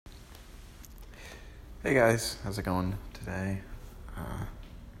Hey guys, how's it going today?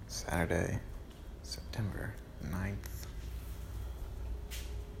 Saturday, September 9th,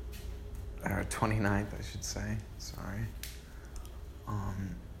 or 29th, I should say. Sorry. I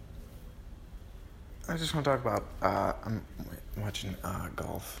just want to talk about, I'm watching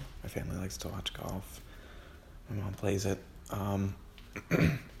golf. My family likes to watch golf. My mom plays it. Just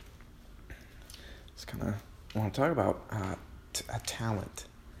kind of want to talk about talent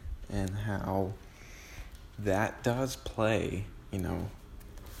and how that does play,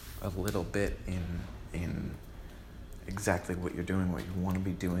 a little bit in exactly what you're doing, what you want to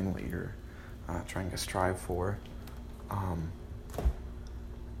be doing, what you're trying to strive for,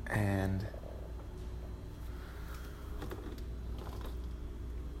 and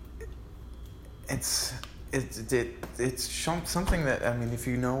it's something that, if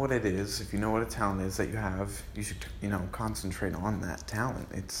you know what it is, if you know what a talent is that you have, you should concentrate on that talent.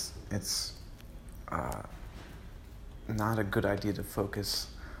 It's not a good idea to focus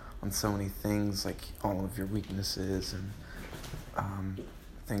on so many things, like all of your weaknesses and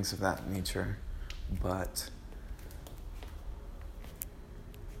things of that nature. But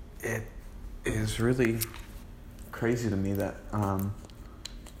it is really crazy to me that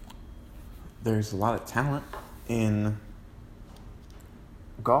there's a lot of talent in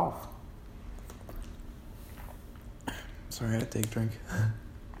golf. Sorry, I had to take a drink.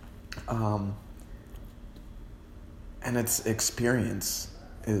 And its experience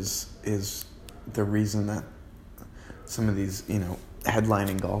is the reason that some of these,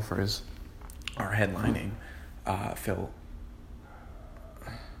 headlining golfers are headlining. Phil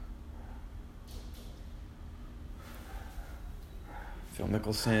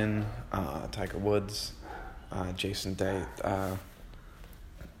Mickelson, Tiger Woods, Jason Day,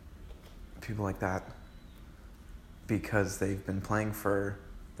 people like that, because they've been playing for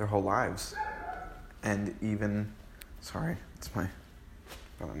their whole lives. And even, sorry, it's my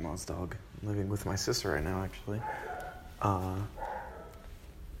brother-in-law's dog. I'm living with my sister right now, actually.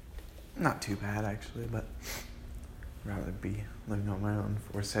 Not too bad, actually, but I'd rather be living on my own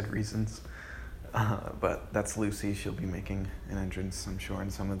for said reasons. But that's Lucy. She'll be making an entrance, I'm sure,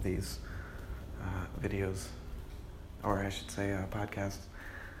 in some of these videos, or I should say podcasts.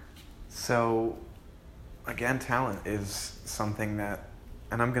 So, again, talent is something that,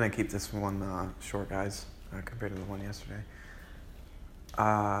 and I'm going to keep this one short, guys, compared to the one yesterday.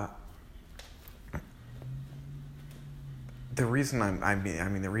 The reason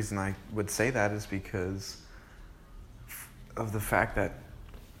the reason I would say that is because of the fact that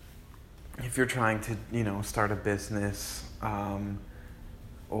if you're trying to, start a business,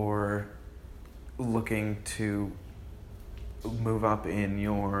 or looking to move up in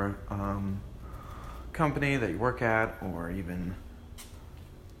your company that you work at, or even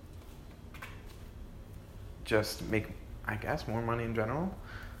just make, I guess, more money in general,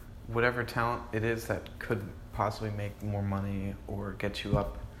 whatever talent it is that could possibly make more money or get you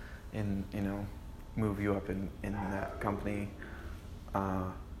up in, move you up in that company,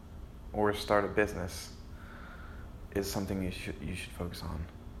 or start a business, is something you should focus on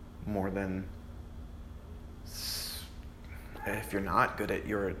more than, if you're not good at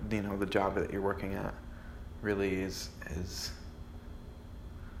your, the job that you're working at, really is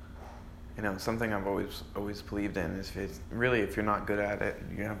something I've always believed in, is if you're not good at it,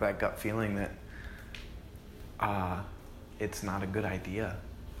 you have that gut feeling that it's not a good idea,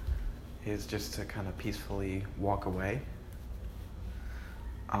 is just to kind of peacefully walk away.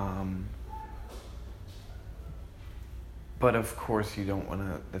 But of course you don't want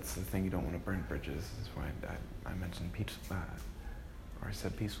to, that's the thing, you don't want to burn bridges. That's why I mentioned or I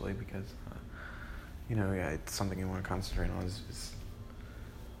said peacefully, because, it's something you want to concentrate on is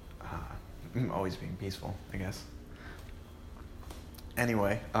always being peaceful, I guess.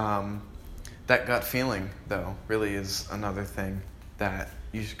 Anyway, that gut feeling, though, really is another thing that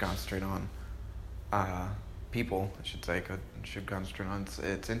you should concentrate on. People, I should say, should concentrate on.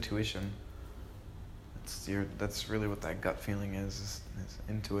 It's intuition. That's really what that gut feeling is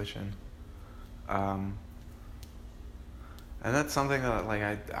intuition. And that's something that,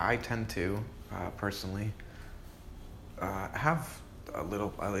 I tend to, personally, have at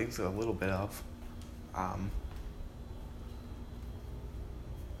least a little bit of.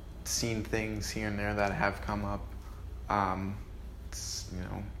 Seen things here and there that have come up,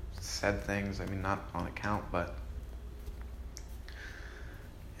 said things, not on account, but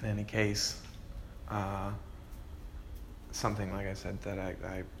in any case, something, like I said, that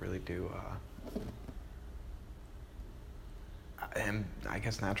I really do, am, I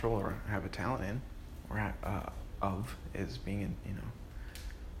guess, natural, or have a talent in, or is being,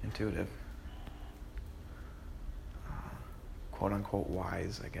 intuitive. quote-unquote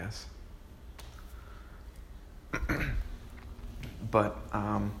wise, I guess. But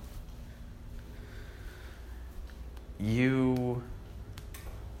I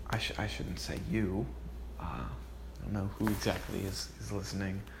shouldn't say you. I don't know who exactly is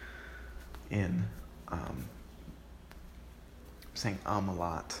listening in. I'm saying a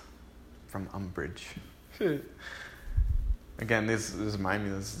lot from umbrage. Again, this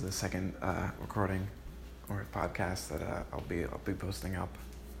is the second recording or podcast that I'll be posting up.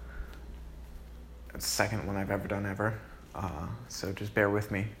 It's the second one I've ever done ever. So just bear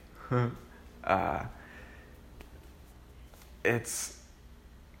with me. It's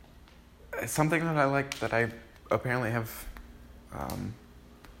something that I like, that I apparently have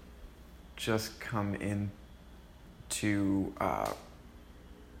just come into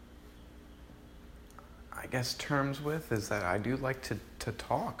I guess terms with, is that I do like to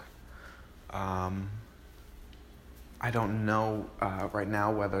talk. I don't know right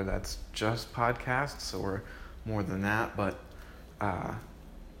now whether that's just podcasts or more than that, but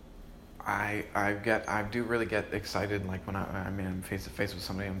I do really get excited, like when I'm face to face with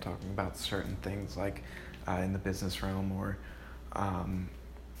somebody, I'm talking about certain things, like in the business realm, or I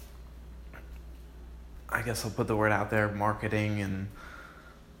guess I'll put the word out there, marketing and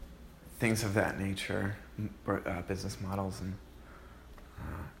things of that nature, business models and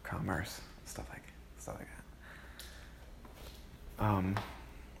commerce, stuff like that.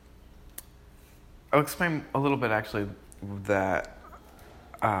 I'll explain a little bit actually that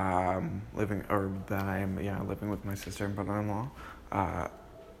I am living with my sister and brother-in-law.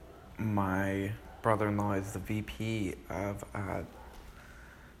 My brother-in-law is the VP of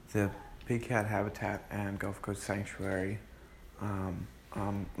the Big Cat Habitat and Gulf Coast Sanctuary. I'm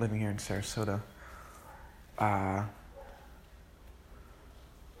living here in Sarasota,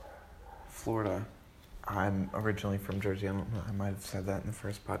 Florida. I'm originally from Jersey. I might have said that in the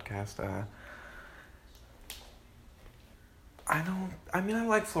first podcast. I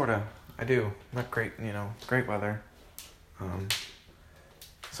like Florida. I do. Not great, great weather.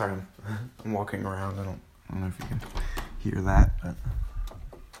 Sorry, I'm walking around. I don't know if you can hear that, but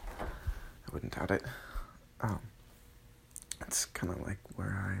I wouldn't doubt it. It's kind of like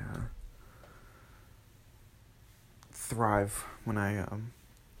where I thrive when I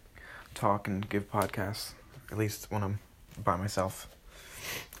talk and give podcasts, at least when I'm by myself.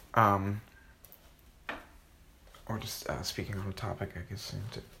 Or just speaking on a topic, I guess,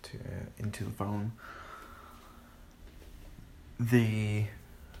 into the phone.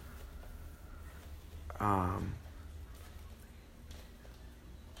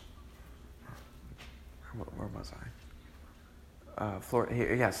 Where was I? Florida.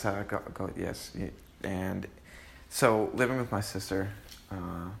 Yes. Yes. And so living with my sister,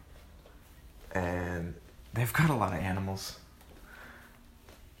 and they've got a lot of animals,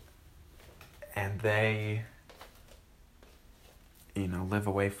 and they, live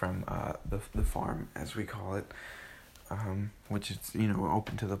away from the farm, as we call it, which is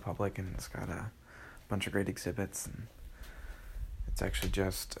open to the public, and it's got a bunch of great exhibits, and it's actually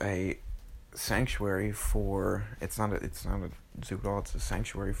just a sanctuary for. It's not a zoo at all. It's a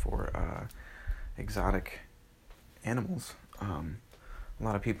sanctuary for exotic animals. A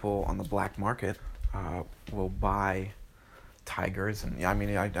lot of people on the black market will buy tigers, and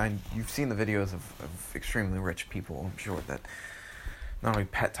you've seen the videos of extremely rich people, I'm sure, that not only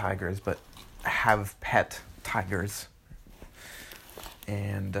pet tigers but have pet tigers,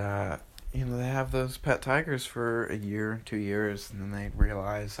 and they have those pet tigers for a year, 2 years, and then they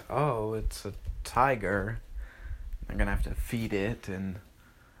realize, oh, it's a tiger. They're gonna have to feed it and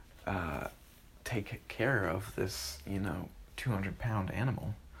take care of this 200-pound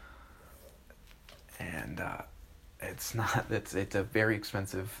animal, and it's a very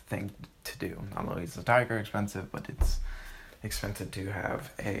expensive thing to do. Not only is the tiger expensive, but it's expensive to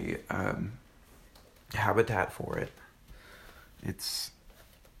have a habitat for it. That's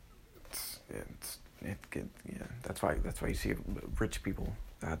why you see rich people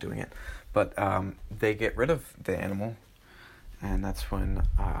doing it. But they get rid of the animal, and that's when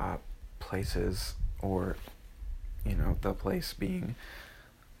places, or the place being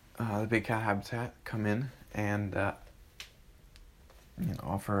the Big Cat Habitat, come in and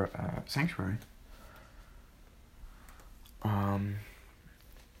offer a sanctuary.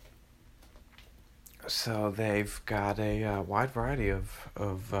 So they've got a wide variety of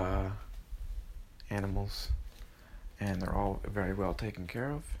animals, and they're all very well taken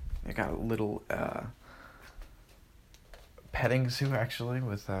care of. They got a little petting zoo, actually,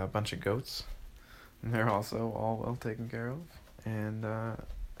 with a bunch of goats, and they're also all well taken care of, and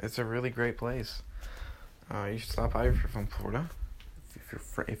it's a really great place. You should stop by if you're from Florida.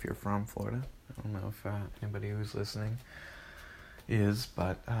 if you're from Florida. I don't know if anybody who's listening is,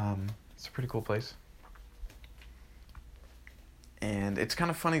 but it's a pretty cool place. And it's kind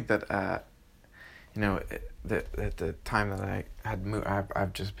of funny that at the time that I had moved,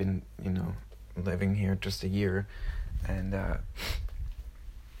 I've just been living here just a year, and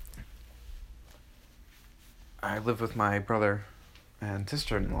I lived with my brother and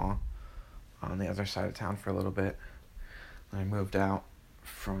sister-in-law on the other side of town for a little bit. I moved out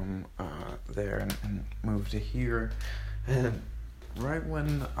from there and moved to here, and right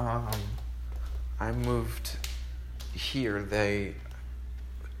when I moved here, they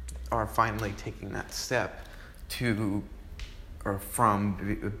are finally taking that step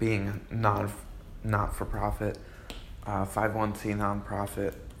from being not-for-profit, 501c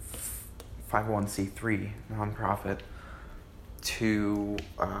nonprofit, 501c3 nonprofit, to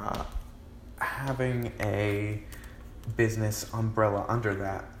having a business umbrella under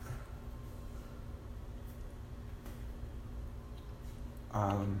that.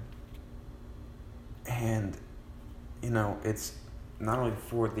 And it's not only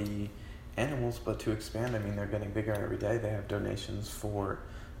for the animals, but to expand. I mean, they're getting bigger every day. They have donations for,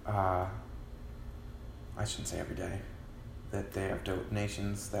 I shouldn't say every day, that they have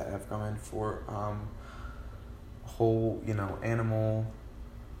donations that have come in for whole, animal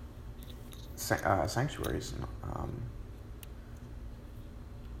sanctuaries.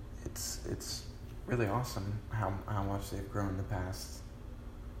 It's really awesome how much they've grown in the past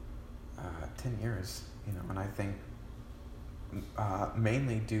 10 years, and I think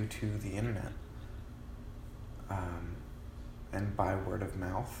mainly due to the internet and by word of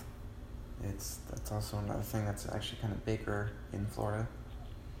mouth. That's also another thing that's actually kind of bigger in Florida.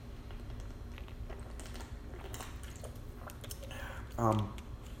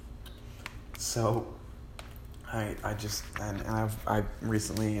 So I just and I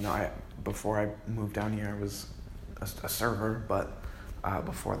recently, before I moved down here, I was a server, but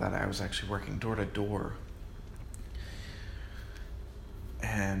before that I was actually working door to door.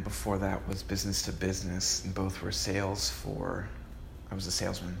 And before that was business to business, and both were sales I was a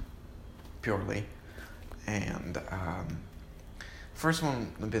salesman, purely. And first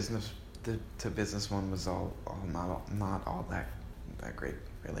one, the business to business one, was all not all that great,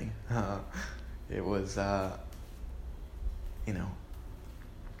 really. It was, the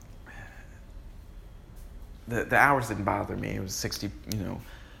hours didn't bother me. It was 60,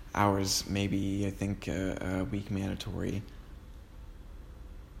 hours, maybe, I think, a week mandatory.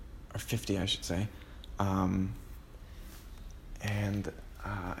 Or 50, I should say. And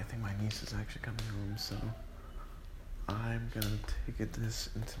I think my niece is actually coming home, so I'm going to take this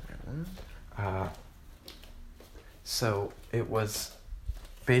into my room. So it was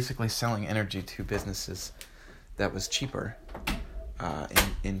basically selling energy to businesses that was cheaper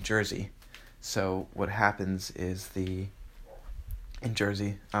in Jersey. So what happens is in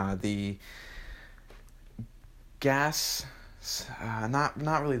Jersey, the gas...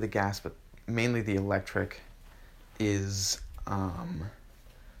 not really the gas, but mainly the electric is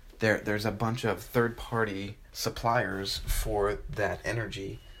there's a bunch of third-party suppliers for that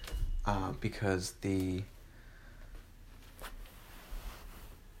energy because the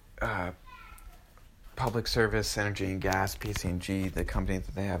Public Service Energy and Gas, PG&G, the company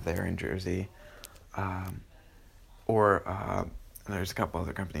that they have there in Jersey, or there's a couple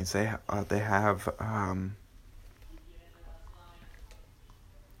other companies. They have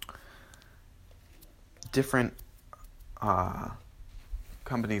different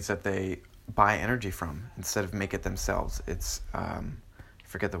companies that they buy energy from instead of make it themselves. It's I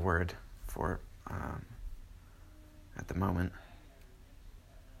forget the word for at the moment.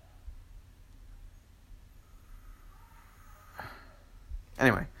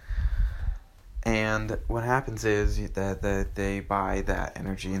 Anyway, and what happens is that they buy that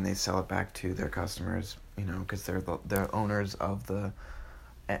energy and they sell it back to their customers, because they're the owners of the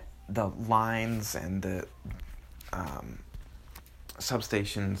lines and the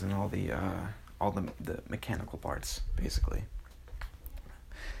substations and all the mechanical parts, basically.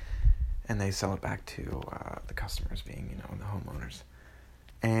 And they sell it back to the customers, being the homeowners.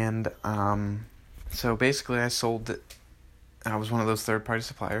 And so basically, I was one of those third-party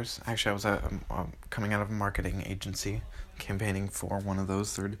suppliers. Actually, I was coming out of a marketing agency, campaigning for one of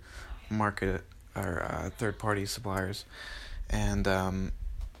those third-party suppliers, and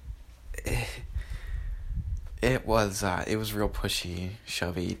it was real pushy,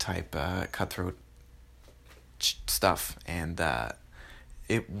 shovey type cutthroat stuff, and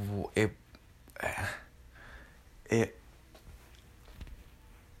it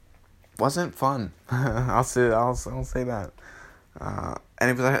wasn't fun. I'll say that.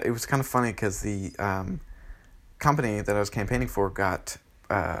 And it was kind of funny because the company that I was campaigning for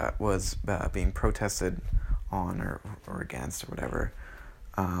was being protested on or against or whatever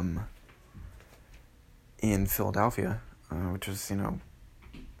in Philadelphia, which was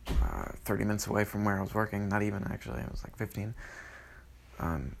 30 minutes away from where I was working. Not even, actually, it was like 15.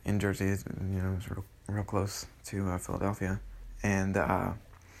 In Jersey, it was real close to Philadelphia, and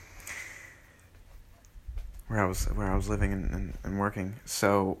where I was living and working.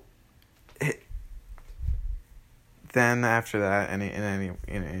 So then after that, in any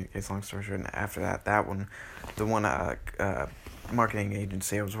case, long story short, after that one, the one marketing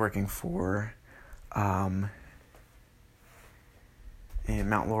agency I was working for in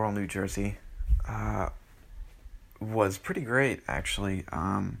Mount Laurel, New Jersey, was pretty great, actually.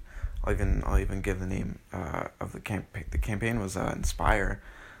 I'll even give the name of the campaign. The campaign was Inspire,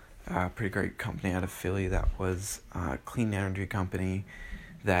 a pretty great company out of Philly that was a clean energy company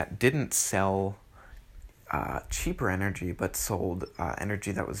that didn't sell cheaper energy, but sold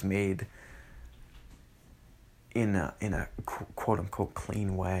energy that was made in a quote unquote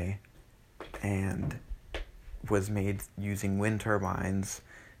clean way, and was made using wind turbines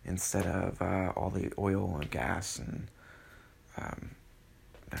instead of all the oil and gas and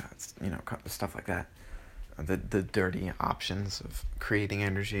stuff like that. The dirty options of creating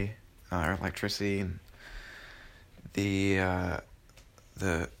energy or electricity, and the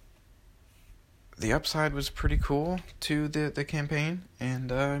upside was pretty cool to the campaign,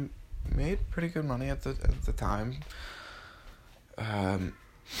 and made pretty good money at the time.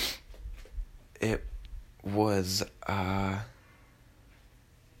 It was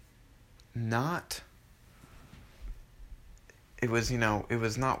not. It was it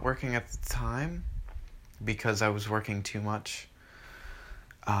was not working at the time because I was working too much.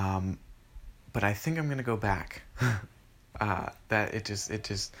 But I think I'm gonna go back.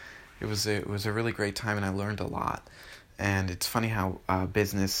 It was a really great time, and I learned a lot. And it's funny how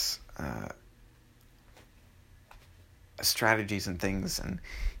business strategies and things, and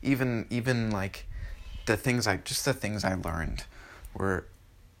even like the things I learned were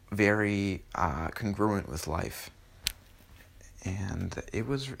very congruent with life, and it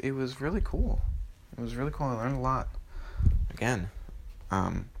was really cool. It was really cool. I learned a lot. Again,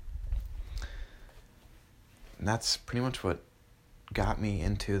 and that's pretty much what got me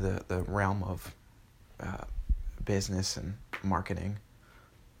into the realm of business and marketing.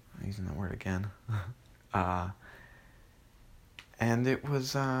 I'm using that word again. And it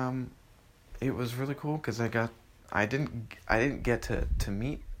was really cool because I didn't get to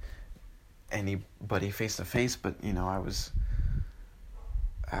meet anybody face to face, but I was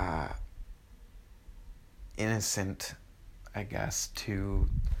innocent, I guess, to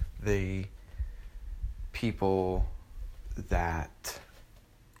the people that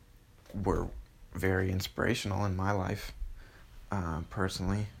were very inspirational in my life,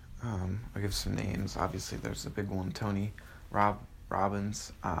 personally. I'll give some names. Obviously, there's the big one, Tony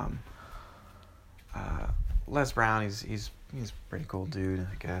Robbins. Les Brown, he's a pretty cool dude,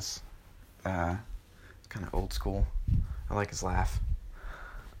 I guess. Kind of old school. I like his laugh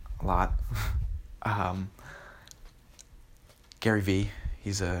a lot. Gary V.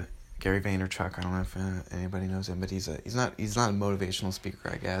 He's a Gary Vaynerchuk. I don't know if anybody knows him, but he's not a motivational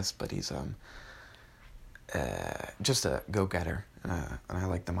speaker, I guess, but he's just a go-getter, and I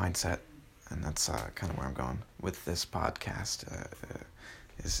like the mindset, and that's kind of where I'm going with this podcast.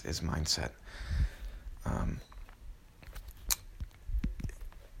 Is mindset,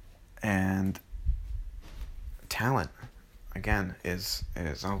 and talent. Again, is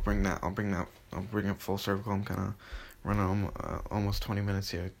I'll bring it full circle. I'm kind of running almost 20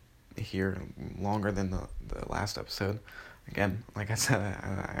 minutes here, longer than the last episode. Again, like I said,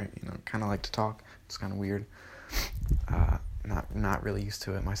 I kind of like to talk. It's kind of weird. Not really used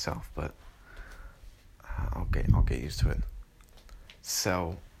to it myself, but I'll get used to it.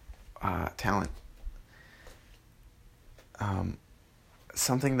 So, talent.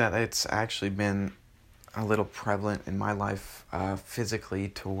 Something that it's actually been a little prevalent in my life, physically,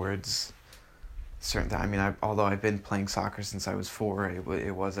 towards certain things. I mean, although I've been playing soccer since I was 4,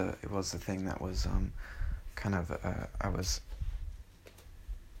 it was a thing that was kind of I was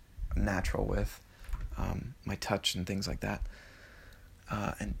natural with, my touch and things like that.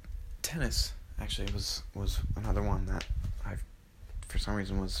 And tennis actually was another one that I, for some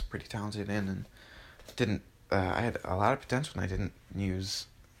reason, was pretty talented in, and didn't. I had a lot of potential, and I didn't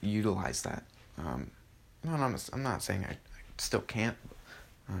utilize that. No, I'm not saying I still can't.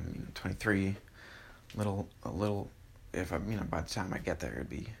 I'm 23, a little. If I, by the time I get there, it'd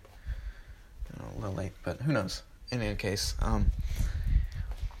be a little late. But who knows? in any case, I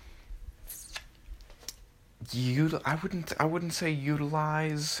wouldn't say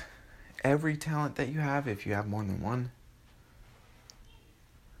utilize every talent that you have if you have more than one.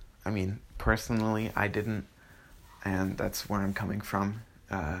 I mean, personally, I didn't, and that's where I'm coming from.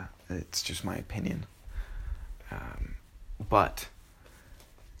 It's just my opinion. But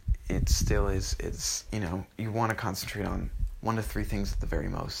it still is, you want to concentrate on 1 to 3 things at the very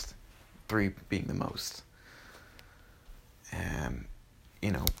most, 3 being the most. And,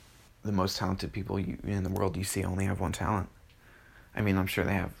 the most talented people in the world you see only have one talent. I mean, I'm sure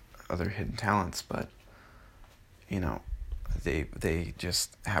they have other hidden talents, but, they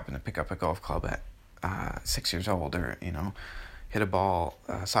just happen to pick up a golf club at 6 years old, or, hit a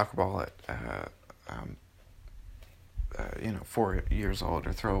soccer ball at, 4 years old,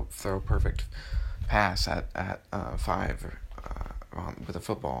 or throw a perfect pass at 5, or, with a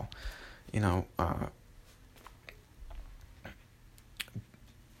football,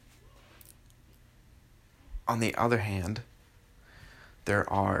 On the other hand, there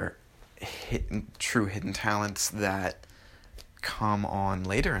are true hidden talents that come on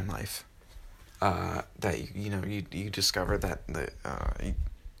later in life. That you discover that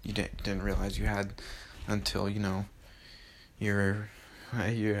you didn't realize you had until you're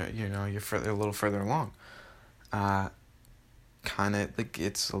further, a little further along. Kind of like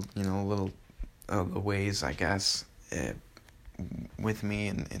it's a little the ways, I guess, with me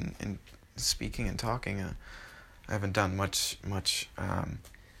in speaking and talking. I haven't done much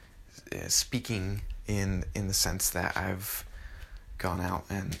speaking in the sense that I've gone out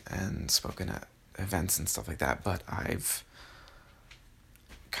and spoken at events and stuff like that, but I've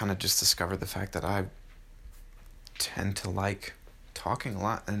kind of just discovered the fact that I tend to like talking a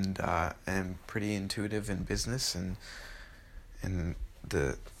lot, and am pretty intuitive in business and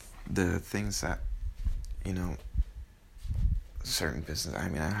the things that certain business. I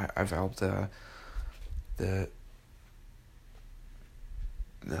mean, I've helped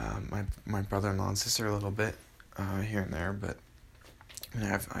my brother-in-law and sister a little bit here and there, but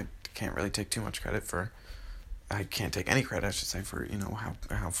I can't really take too much credit for. I can't take any credit, I should say, for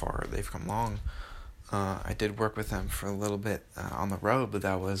how far they've come along. I did work with them for a little bit on the road, but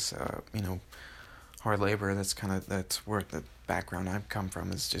that was hard labor. That's where the background I've come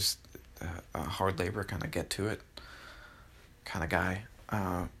from, is just a hard labor kind of get to it kind of guy,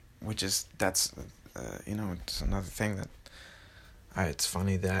 that's it's another thing that it's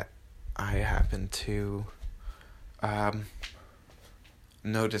funny that I happen to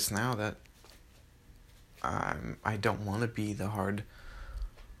notice now that I don't want to be the hard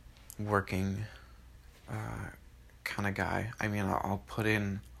working kind of guy. I mean, I'll put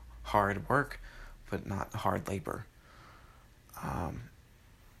in hard work, but not hard labor.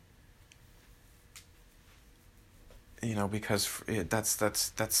 Because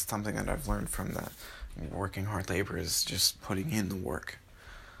that's something that I've learned from the working hard labor, is just putting in the work.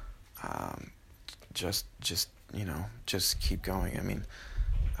 Just keep going. I mean,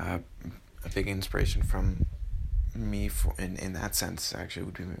 a big inspiration from me in that sense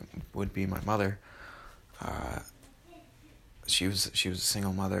actually would be my mother. She was a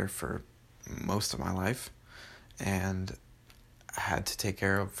single mother for most of my life, and had to take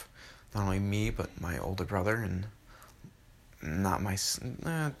care of not only me but my older brother, and not my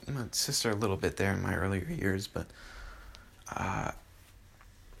sister a little bit there in my earlier years, but I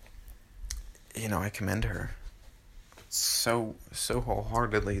commend her so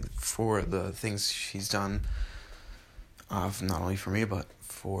wholeheartedly for the things she's done, not only for me but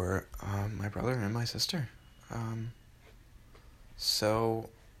for my brother and my sister. So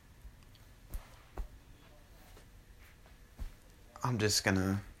I'm just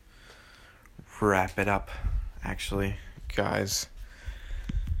gonna wrap it up, actually, guys.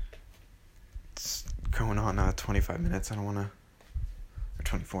 It's going on 25 minutes. I don't want to, or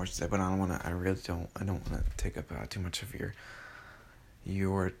 24 today, but I don't want to. I don't want to take up too much of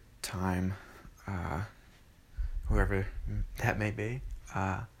your time, whoever that may be.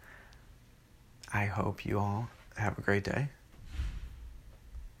 I hope you all have a great day,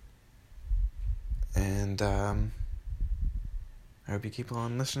 and I hope you keep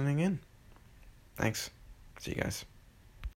on listening in. Thanks. See you guys.